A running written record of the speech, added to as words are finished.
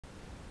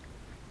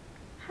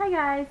Hi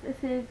guys, this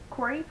is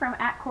Corey from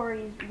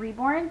 @Corey's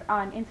Reborn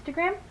on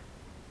Instagram.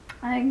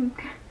 I'm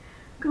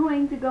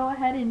going to go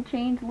ahead and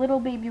change little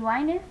baby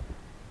Linus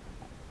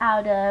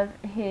out of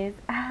his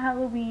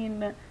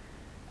Halloween,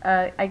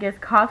 I guess,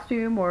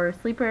 costume or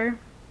sleeper.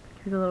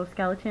 He's a little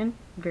skeleton,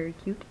 very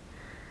cute.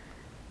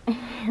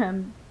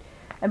 And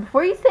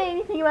before you say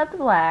anything about the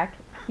black,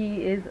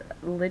 he is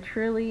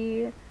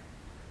literally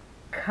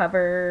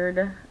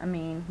covered. I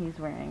mean, he's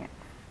wearing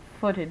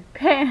footed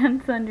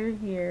pants under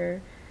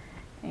here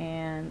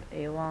and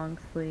a long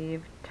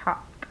sleeve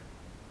top.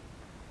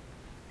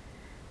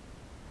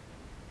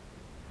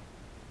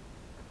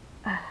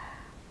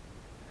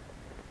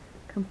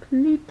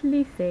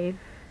 Completely safe.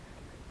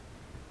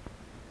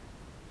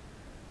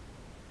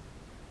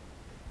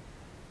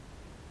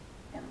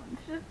 And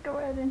let's just go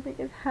ahead and take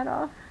his hat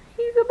off.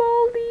 He's a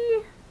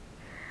baldy.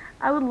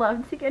 I would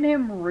love to get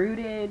him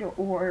rooted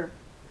or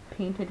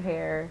painted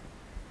hair.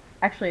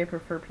 Actually, I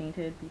prefer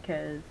painted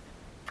because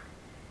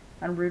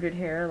on rooted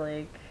hair,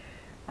 like,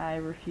 I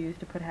refuse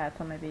to put hats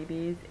on my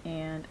babies,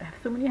 and I have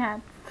so many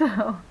hats,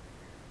 so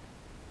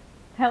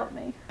help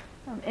me.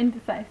 I'm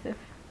indecisive.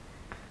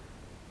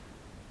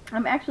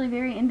 I'm actually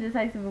very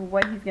indecisive of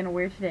what he's going to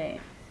wear today,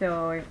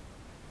 so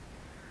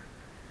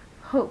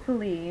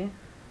hopefully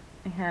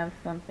I have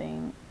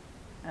something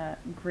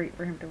great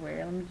for him to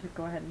wear. Let me just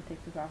go ahead and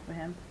take this off of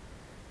him.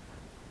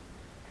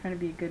 I'm trying to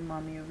be a good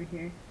mommy over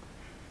here.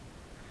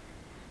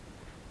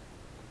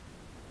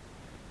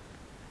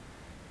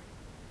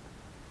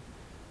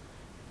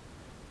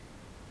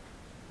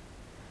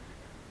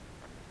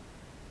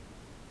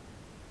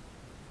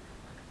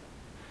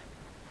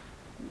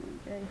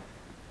 Okay.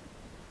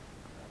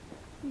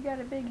 You got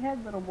a big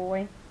head, little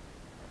boy.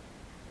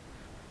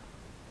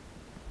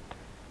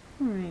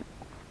 Alright,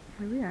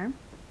 here we are.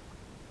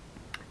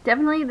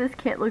 Definitely this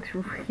kit looks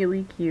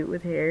really cute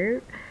with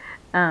hair.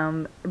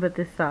 But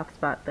this soft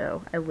spot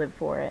though, I live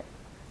for it.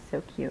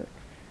 So cute.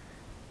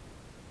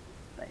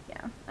 But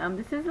yeah,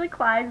 this is the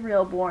Clyde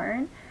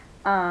Realborn.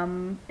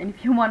 And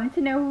if you wanted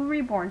to know who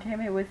reborned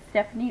him, it was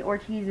Stephanie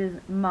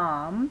Ortiz's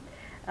mom.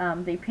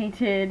 They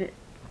painted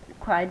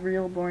Clyde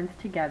Realborns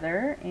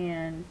together,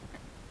 and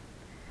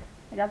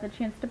I got the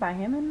chance to buy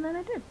him, and then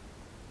I did.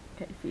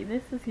 Okay, see,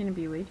 this is going to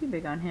be way too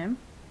big on him.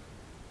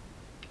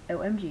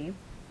 OMG.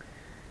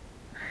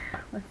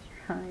 Let's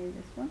try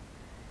this one.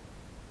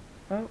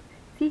 Oh,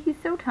 see, he's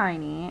so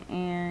tiny,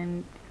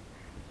 and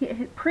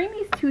his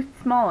preemie's too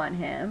small on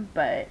him,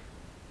 but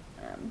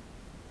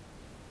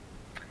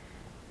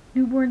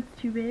newborn's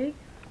too big,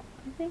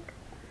 I think,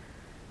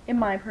 in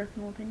my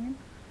personal opinion.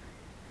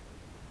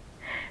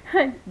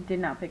 I did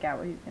not pick out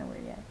what he's going to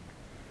wear yet.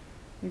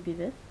 Maybe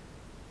this.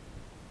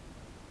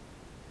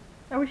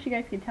 I wish you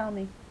guys could tell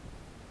me.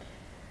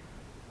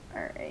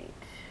 Alright,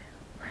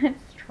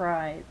 let's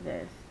try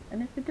this.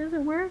 And if it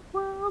doesn't work,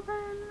 well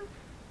then,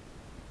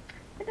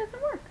 it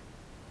doesn't work.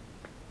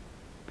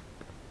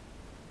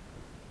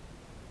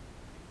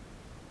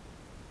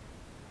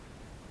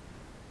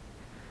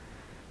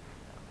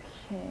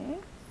 Okay,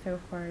 so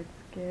far it's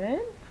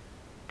good.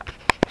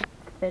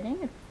 It's fitting,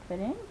 it's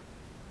fitting.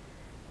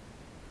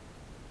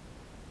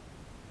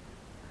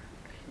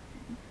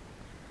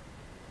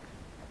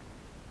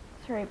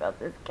 Sorry about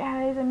this,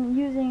 guys. I'm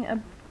using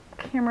a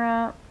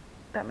camera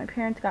that my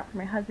parents got for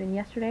my husband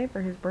yesterday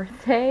for his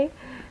birthday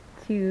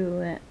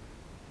to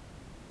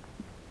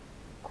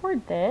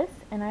record this,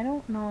 and I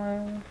don't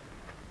know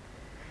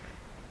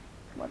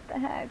what the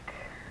heck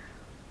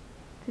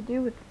to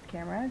do with this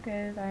camera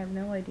because I have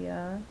no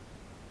idea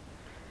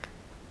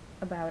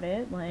about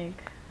it.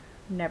 Like,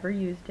 never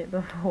used it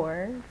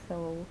before,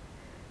 so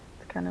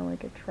it's kind of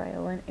like a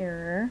trial and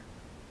error.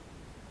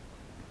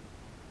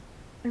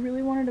 I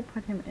really wanted to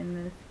put him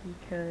in this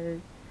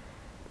because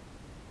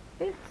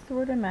it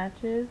sort of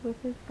matches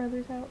with his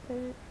brother's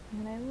outfit,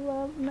 and I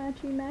love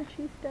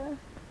matchy stuff.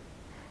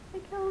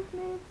 It kills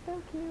me, it's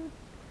so cute.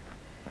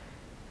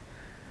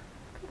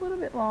 It's a little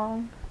bit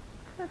long,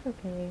 but that's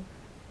okay.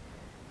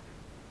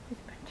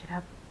 Just punch it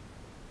up.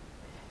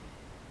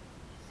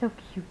 So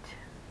cute.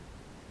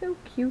 So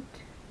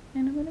cute.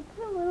 And I'm gonna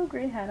put a little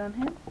gray hat on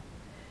him,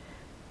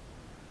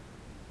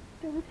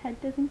 so his head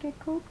doesn't get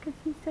cold because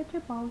he's such a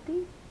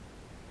baldy.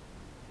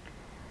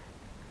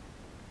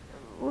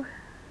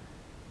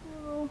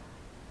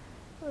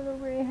 Little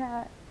gray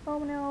hat. Oh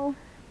no,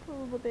 it's a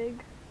little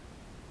big.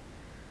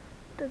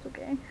 That's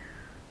okay.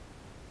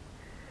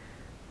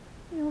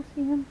 You'll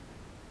see him.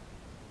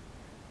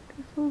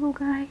 This little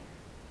guy.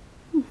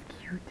 He's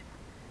cute.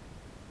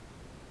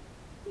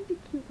 He's a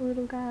cute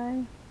little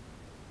guy.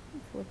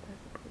 Let's lift that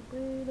up a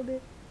little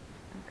bit.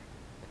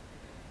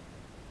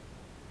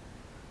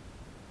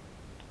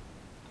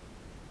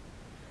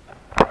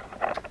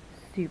 Okay.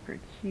 Super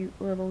cute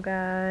little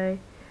guy.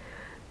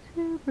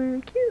 Super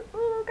cute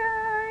little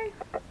guy.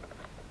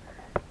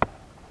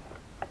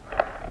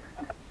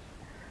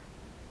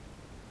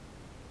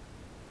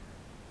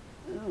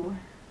 Ooh,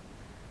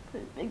 put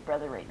his big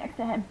brother right next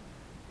to him.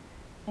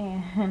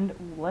 And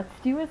let's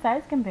do a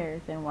size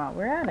comparison while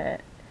we're at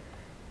it.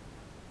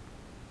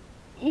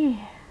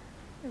 Yeah.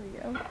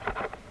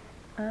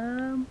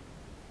 go.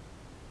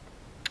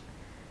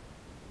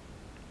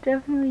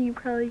 Definitely you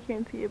probably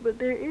can't see it, but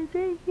there is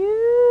a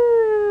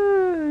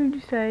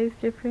huge size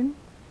difference.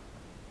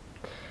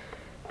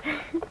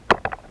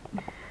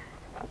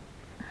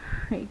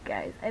 Alright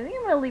guys, I think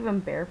I'm gonna leave him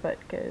barefoot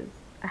because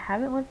I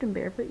haven't left him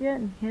barefoot yet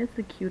and he has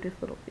the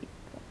cutest little feet.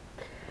 So.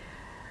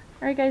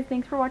 Alright guys,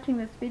 thanks for watching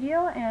this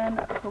video and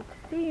hope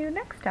to see you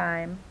next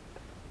time.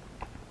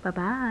 Bye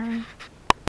bye.